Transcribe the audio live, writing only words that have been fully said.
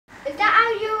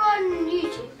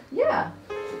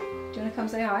come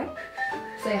say hi.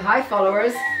 Say hi,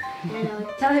 followers. Hello.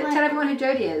 Tell everyone who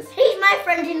Jodie is. He's my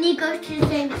friend and he goes to the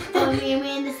same school as me and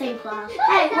we're in the same class.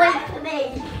 Hey, wait for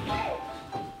me.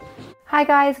 Hi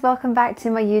guys, welcome back to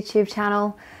my YouTube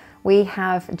channel. We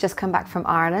have just come back from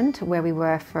Ireland where we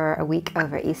were for a week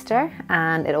over Easter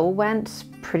and it all went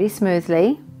pretty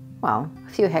smoothly. Well,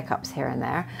 a few hiccups here and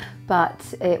there,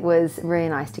 but it was really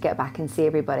nice to get back and see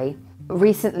everybody.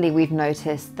 Recently we've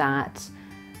noticed that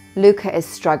Luca is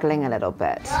struggling a little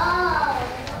bit.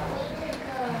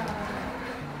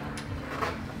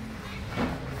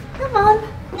 Come on.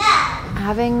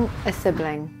 Having a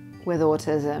sibling with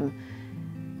autism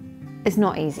is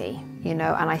not easy, you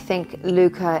know, and I think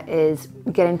Luca is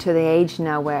getting to the age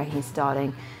now where he's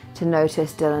starting to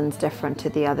notice Dylan's different to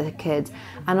the other kids.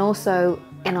 And also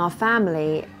in our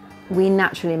family, we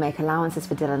naturally make allowances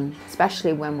for Dylan,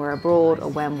 especially when we're abroad or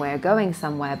when we're going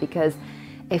somewhere, because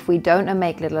if we don't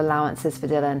make little allowances for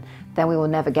Dylan, then we will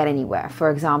never get anywhere. For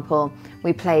example,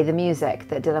 we play the music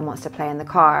that Dylan wants to play in the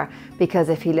car, because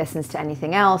if he listens to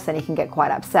anything else, then he can get quite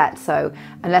upset. So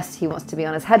unless he wants to be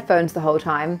on his headphones the whole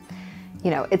time, you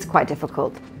know, it's quite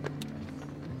difficult.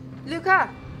 Luca!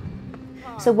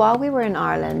 So while we were in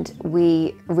Ireland,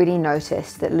 we really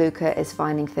noticed that Luca is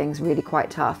finding things really quite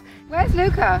tough. Where's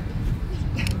Luca?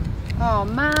 Oh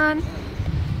man.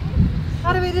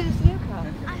 How do we do this, Luca?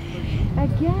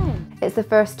 Again. It's the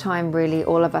first time really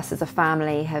all of us as a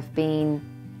family have been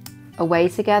away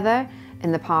together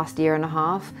in the past year and a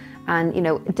half. And you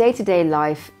know, day-to-day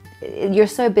life, you're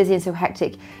so busy and so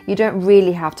hectic, you don't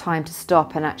really have time to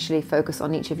stop and actually focus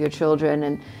on each of your children.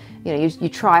 And you know, you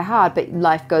try hard, but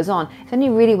life goes on. It's only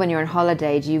really when you're on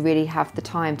holiday do you really have the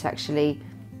time to actually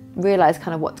realize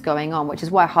kind of what's going on, which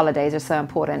is why holidays are so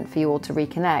important for you all to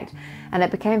reconnect. And it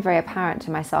became very apparent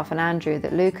to myself and Andrew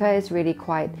that Luca is really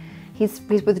quite, he's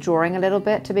withdrawing a little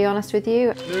bit, to be honest with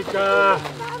you. Luca!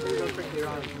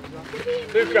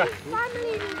 Luca!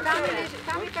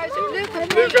 Family photo.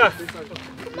 Luca! Luca!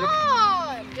 Come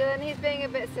on! Dylan, he's being a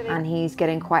bit silly. And he's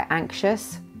getting quite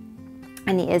anxious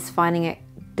and he is finding it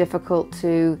difficult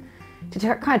to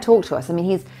kind of talk to us. I mean,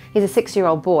 he's a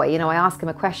 6-year-old boy. You know, I ask him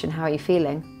a question, how are you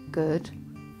feeling? Good.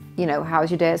 You know, how was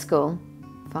your day at school?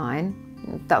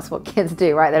 Fine. That's what kids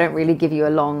do, right? They don't really give you a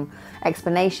long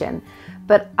explanation.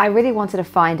 But I really wanted to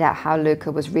find out how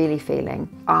Luca was really feeling.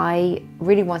 I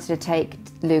really wanted to take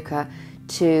Luca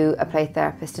to a play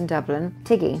therapist in Dublin,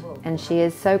 Tiggy, and she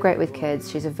is so great with kids.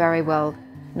 She's a very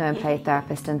well-known play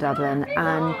therapist in Dublin,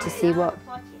 and to see what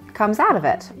comes out of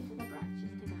it.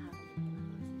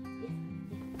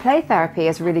 Play therapy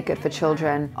is really good for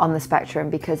children on the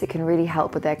spectrum because it can really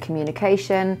help with their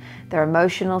communication, their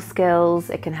emotional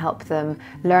skills. It can help them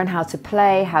learn how to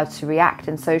play, how to react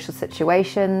in social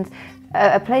situations.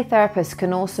 A play therapist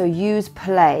can also use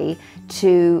play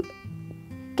to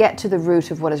get to the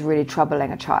root of what is really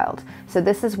troubling a child. So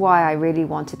this is why I really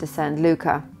wanted to send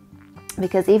Luca,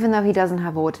 because even though he doesn't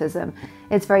have autism,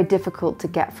 it's very difficult to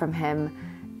get from him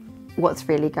what's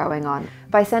really going on.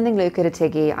 By sending Luca to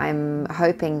Tiggy, I'm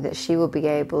hoping that she will be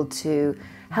able to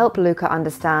help Luca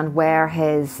understand where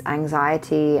his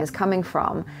anxiety is coming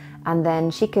from, and then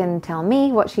she can tell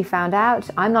me what she found out.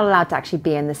 I'm not allowed to actually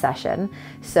be in the session,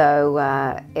 so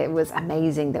it was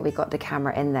amazing that we got the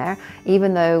camera in there,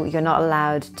 even though you're not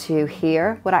allowed to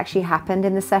hear what actually happened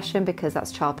in the session because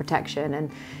that's child protection, and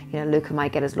you know, Luca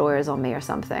might get his lawyers on me or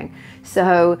something.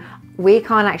 So we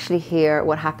can't actually hear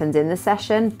what happens in the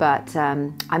session, but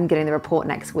I'm getting the report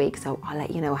next week, so I'll let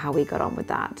you know how we got on with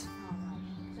that.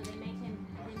 So they make him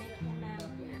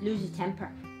lose his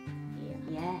temper.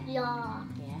 Yeah.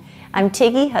 I'm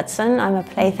Tiggy Hudson. I'm a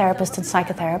play therapist and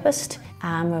psychotherapist.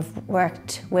 I've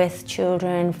worked with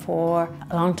children for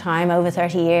a long time, over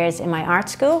 30 years in my art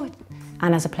school,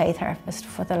 and as a play therapist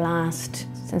for the last,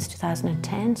 since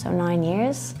 2010, so 9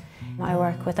 years. I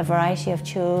work with a variety of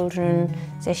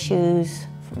children's issues,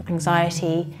 from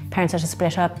anxiety, parents that are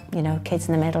split up, you know, kids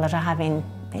in the middle that are having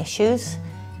issues,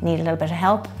 need a little bit of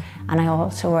help, and I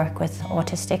also work with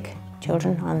autistic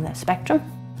children on the spectrum.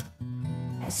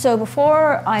 So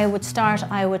before I would start,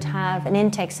 I would have an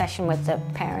intake session with the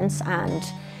parents and,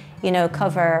 you know,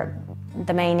 cover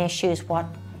the main issues, what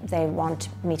they want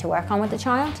me to work on with the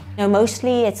child. You know,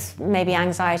 mostly it's maybe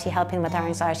anxiety, helping with their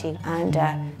anxiety, and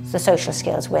the social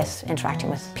skills with interacting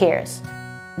with peers.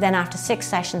 Then after 6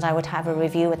 sessions, I would have a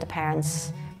review with the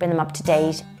parents, bring them up to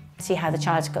date, see how the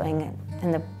child's going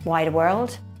in the wider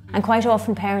world. And quite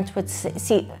often parents would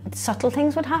see subtle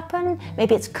things would happen.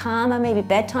 Maybe it's calmer, maybe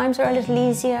bedtimes are a little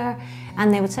easier.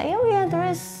 And they would say, oh yeah, there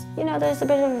is, you know, there's a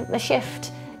bit of a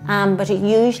shift. But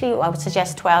usually I would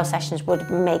suggest 12 sessions would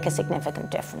make a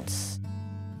significant difference.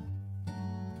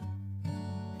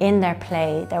 in their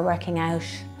play, they're working out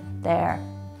their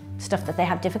stuff that they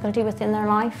have difficulty with in their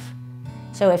life.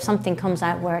 So if something comes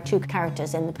out where two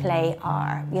characters in the play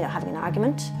are, you know, having an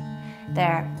argument,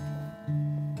 they're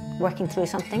working through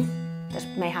something that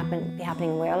may be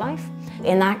happening in real life.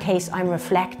 In that case, I'm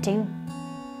reflecting,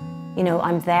 you know,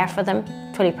 I'm there for them,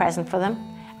 fully present for them,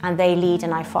 and they lead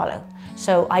and I follow.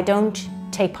 So I don't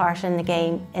take part in the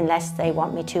game unless they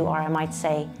want me to, or I might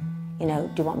say, you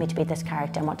know, do you want me to be this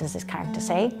character and what does this character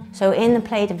say? So in the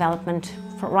play development,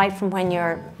 right from when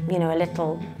you're, you know, a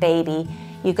little baby,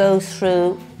 you go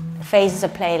through phases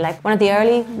of play. Like one of the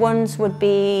early ones would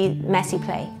be messy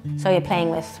play. So you're playing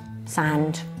with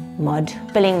sand, mud,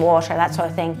 spilling water, that sort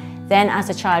of thing. Then as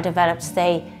a child develops,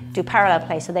 they do parallel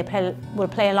play. So they will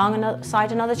play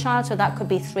alongside another child, so that could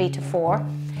be 3 to 4.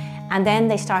 And then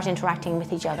they start interacting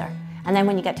with each other. And then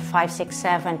when you get to 5, 6,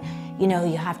 7, you know,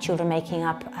 you have children making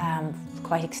up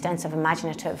quite extensive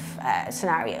imaginative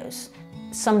scenarios.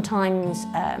 Sometimes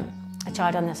a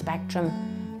child on the spectrum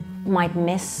might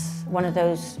miss one of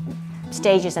those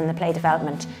stages in the play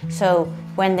development. So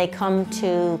when they come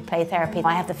to play therapy,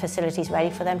 I have the facilities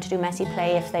ready for them to do messy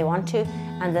play if they want to,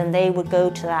 and then they would go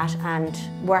to that and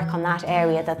work on that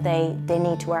area that they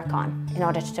need to work on in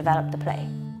order to develop the play.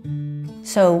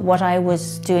 So what I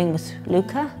was doing with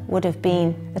Luca would have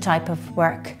been the type of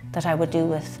work that I would do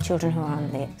with children who are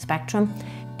on the spectrum,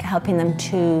 helping them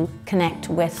to connect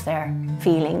with their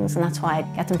feelings, and that's why I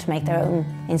get them to make their own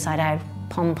inside-out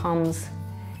pom-poms,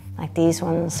 like these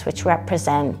ones, which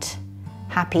represent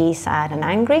happy, sad and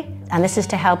angry. And this is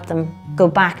to help them go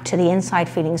back to the inside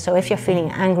feelings. So if you're feeling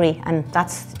angry and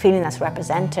that's the feeling that's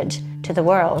represented to the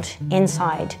world,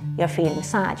 inside you're feeling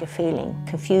sad, you're feeling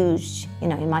confused, you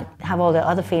know, you might have all the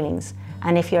other feelings.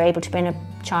 And if you're able to bring a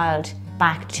child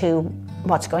back to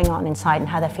what's going on inside and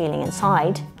how they're feeling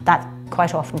inside, that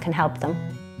quite often can help them.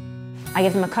 I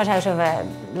give them a cutout of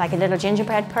like a little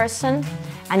gingerbread person,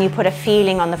 and you put a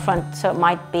feeling on the front, so it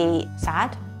might be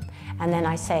sad. And then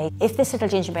I say, if this little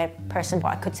gingerbread person,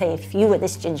 I could say, if you were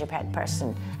this gingerbread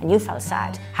person and you felt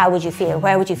sad, how would you feel?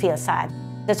 Where would you feel sad?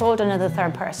 It's all done in the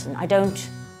third person. I don't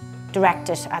direct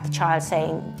it at the child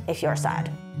saying, if you're sad.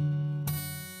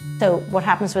 So what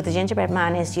happens with the gingerbread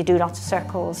man is you do lots of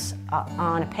circles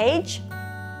on a page,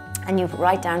 and you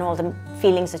write down all the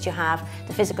feelings that you have,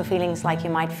 the physical feelings, like you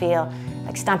might feel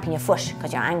like stamping your foot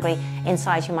because you're angry.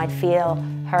 Inside you might feel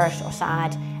hurt or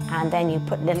sad, and then you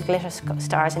put little glitter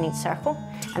stars in each circle,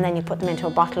 and then you put them into a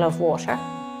bottle of water.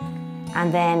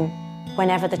 And then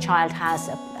whenever the child has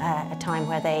a time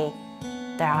where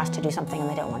they're asked to do something and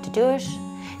they don't want to do it,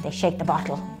 they shake the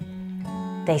bottle.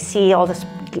 They see all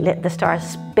the stars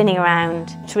spinning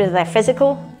around. It's really their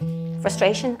physical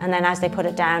frustration, and then as they put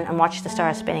it down and watch the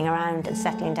stars spinning around and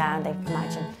settling down, they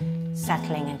imagine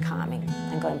settling and calming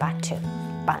and going back to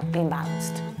being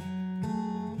balanced.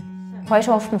 Quite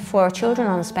often for children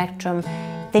on the spectrum,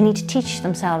 they need to teach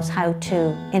themselves how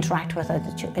to interact with other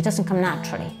children. It doesn't come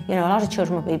naturally. You know, a lot of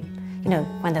children will be, you know,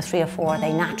 when they're 3 or 4,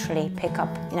 they naturally pick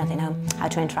up, you know, they know how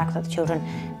to interact with other children,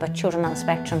 but children on the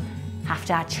spectrum have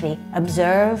to actually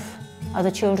observe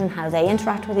other children, how they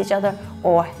interact with each other,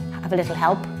 or have a little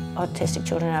help. Autistic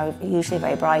children are usually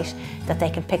very bright, that they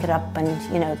can pick it up and,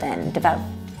 you know, then develop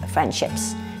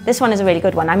friendships. This one is a really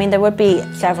good one. I mean, there would be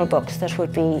several books that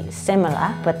would be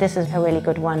similar, but this is a really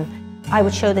good one. I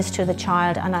would show this to the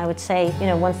child and I would say, you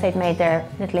know, once they've made their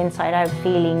little inside-out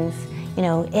feelings, you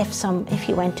know, if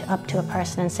you went up to a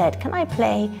person and said, "Can I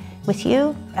play with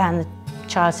you?" and the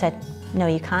child said, "No,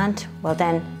 you can't," well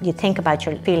then you think about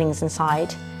your feelings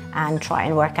inside and try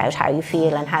and work out how you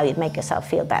feel and how you'd make yourself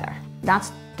feel better.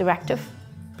 That's directive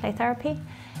play therapy,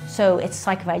 so it's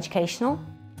psychoeducational.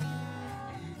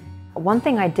 One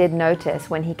thing I did notice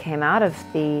when he came out of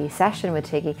the session with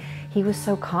Tiggy, he was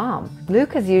so calm.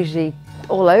 Luca's usually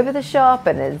all over the shop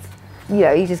and is, you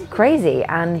know, he's just crazy.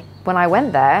 And when I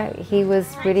went there, he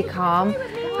was really calm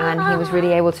and he was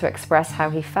really able to express how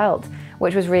he felt,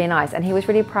 which was really nice. And he was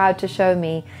really proud to show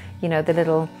me, you know, the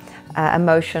little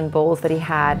emotion balls that he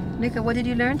had. Luca, what did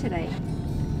you learn today?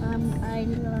 I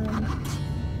learned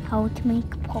how to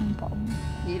make pom-poms.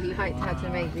 You learned how to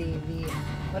make the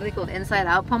what are they called,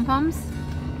 inside-out pom-poms?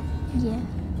 Yeah.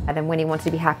 And then when he wanted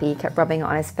to be happy, he kept rubbing it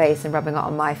on his face and rubbing it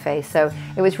on my face. So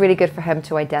it was really good for him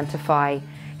to identify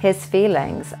his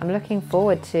feelings. I'm looking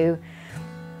forward to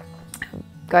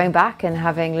going back and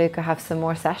having Luca have some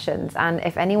more sessions. And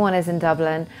if anyone is in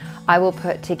Dublin, I will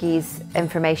put Tiggy's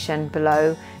information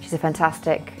below. She's a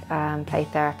fantastic play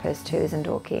therapist who is in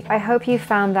Dorky. I hope you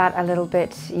found that a little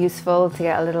bit useful to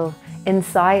get a little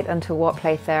insight into what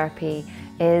play therapy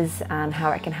is and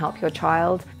how it can help your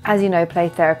child. As you know, play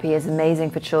therapy is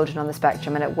amazing for children on the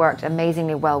spectrum, and it worked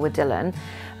amazingly well with Dylan.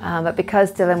 But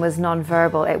because Dylan was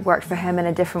non-verbal, it worked for him in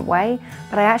a different way.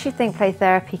 But I actually think play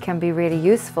therapy can be really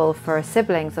useful for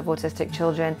siblings of autistic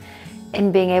children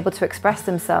in being able to express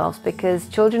themselves, because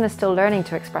children are still learning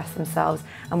to express themselves,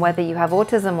 and whether you have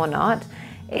autism or not,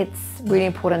 it's really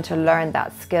important to learn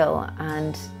that skill.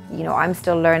 And you know, I'm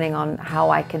still learning on how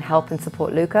I can help and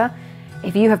support Luca.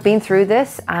 If you have been through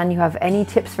this and you have any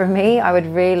tips for me, I would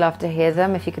really love to hear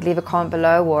them. If you could leave a comment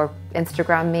below or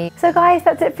Instagram me. So guys,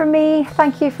 that's it from me.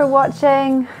 Thank you for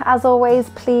watching. As always,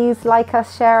 please like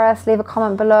us, share us, leave a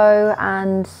comment below,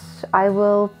 and I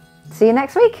will see you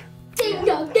next week. Ding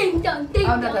dong, ding dong, ding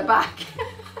dong. Oh no, they're back.